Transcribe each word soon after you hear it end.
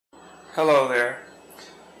Hello there.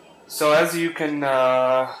 So as you can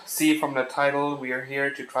see from the title, we are here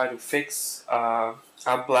to try to fix a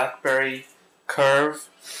Blackberry Curve.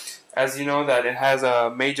 As you know that it has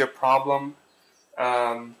a major problem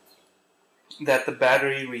um, that the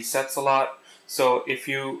battery resets a lot. So if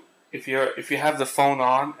you have the phone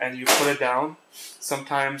on and you put it down,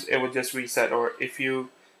 sometimes it will just reset. Or if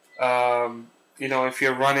um, if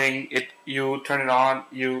you're running it, you turn it on,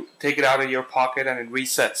 you take it out of your pocket and it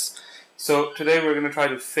resets. So today we're going to try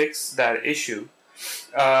to fix that issue.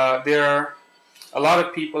 There are a lot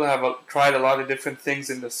of people have tried a lot of different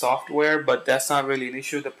things in the software, but that's not really an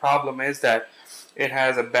issue. The problem is that it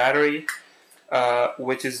has a battery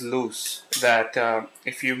which is loose. That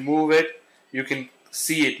if you move it, you can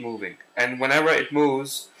see it moving, and whenever it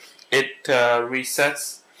moves, it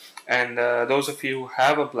resets. And those of you who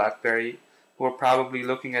have a BlackBerry, who are probably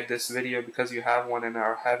looking at this video because you have one and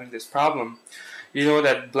are having this problem, you know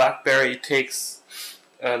that BlackBerry takes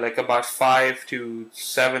like about 5 to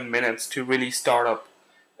 7 minutes to really start up.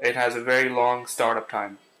 It has a very long startup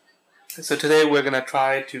time. So today we're going to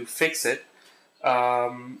try to fix it.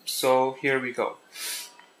 So here we go.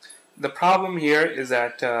 The problem here is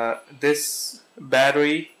that this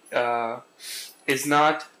battery is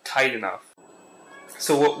not tight enough.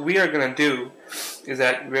 So what we are going to do is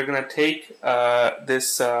that we're going to take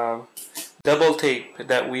this double tape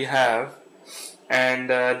that we have, and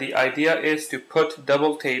the idea is to put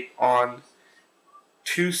double tape on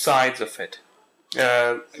two sides of it.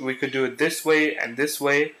 We could do it this way and this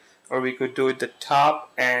way, or we could do it the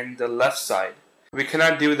top and the left side. We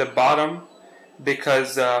cannot do the bottom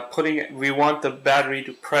because we want the battery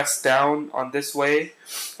to press down on this way,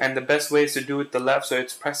 and the best way is to do it the left, so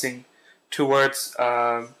it's pressing towards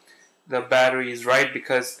the battery's right,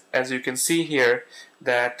 because as you can see here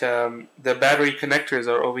that the battery connectors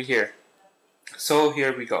are over here. So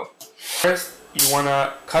here we go. First you want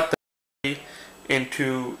to cut the battery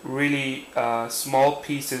into really small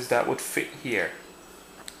pieces that would fit here.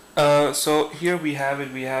 So here we have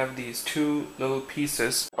it. We have these two little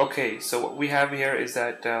pieces. Okay, so what we have here is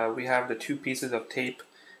that we have the two pieces of tape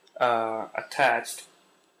attached.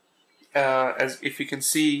 As if you can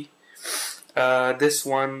see, this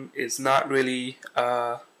one is not really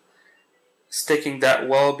sticking that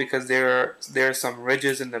well because there are some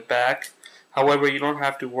ridges in the back. However, you don't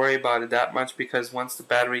have to worry about it that much because once the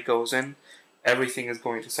battery goes in, everything is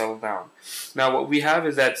going to settle down. Now what we have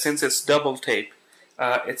is that since it's double tape,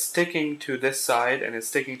 it's sticking to this side and it's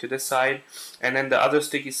sticking to this side, and then the other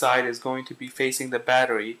sticky side is going to be facing the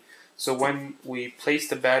battery. So when we place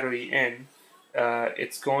the battery in,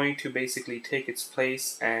 it's going to basically take its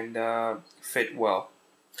place and fit well.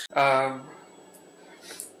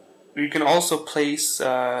 You can also place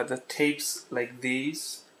the tapes like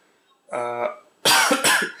these.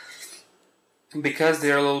 Because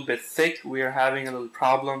they're a little bit thick, we are having a little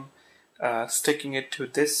problem sticking it to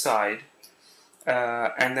this side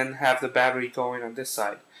and then have the battery going on this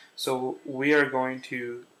side. So we are going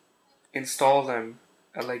to install them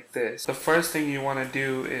like this. The first thing you want to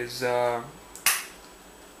do is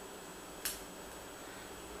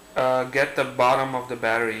get the bottom of the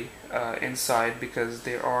battery inside, because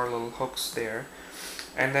there are little hooks there,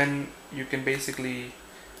 and then you can basically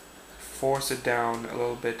force it down a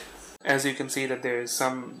little bit. As you can see that there is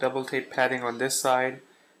some double tape padding on this side,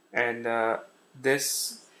 and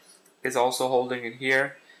this is also holding it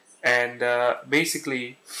here, and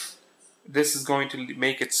basically this is going to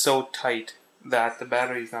make it so tight that the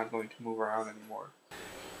battery is not going to move around anymore.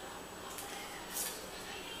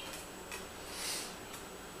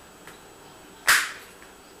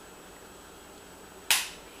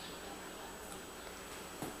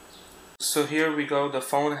 So here we go, the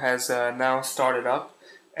phone has now started up,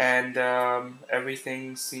 and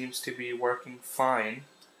everything seems to be working fine.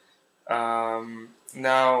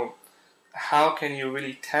 Now, how can you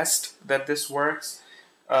really test that this works?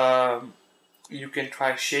 You can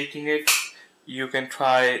try shaking it. You can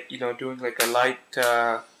try, doing like a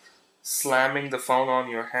light slamming the phone on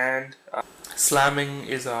your hand. Slamming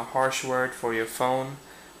is a harsh word for your phone,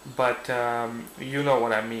 but you know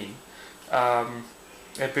what I mean.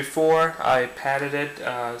 Before I patted it,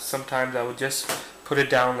 sometimes I would just put it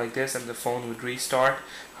down like this and the phone would restart.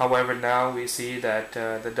 However, now we see that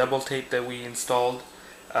the double tape that we installed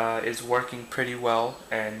is working pretty well,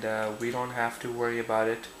 and we don't have to worry about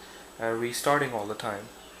it restarting all the time.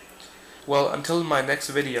 Well, until my next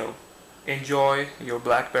video, enjoy your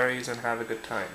Blackberries and have a good time.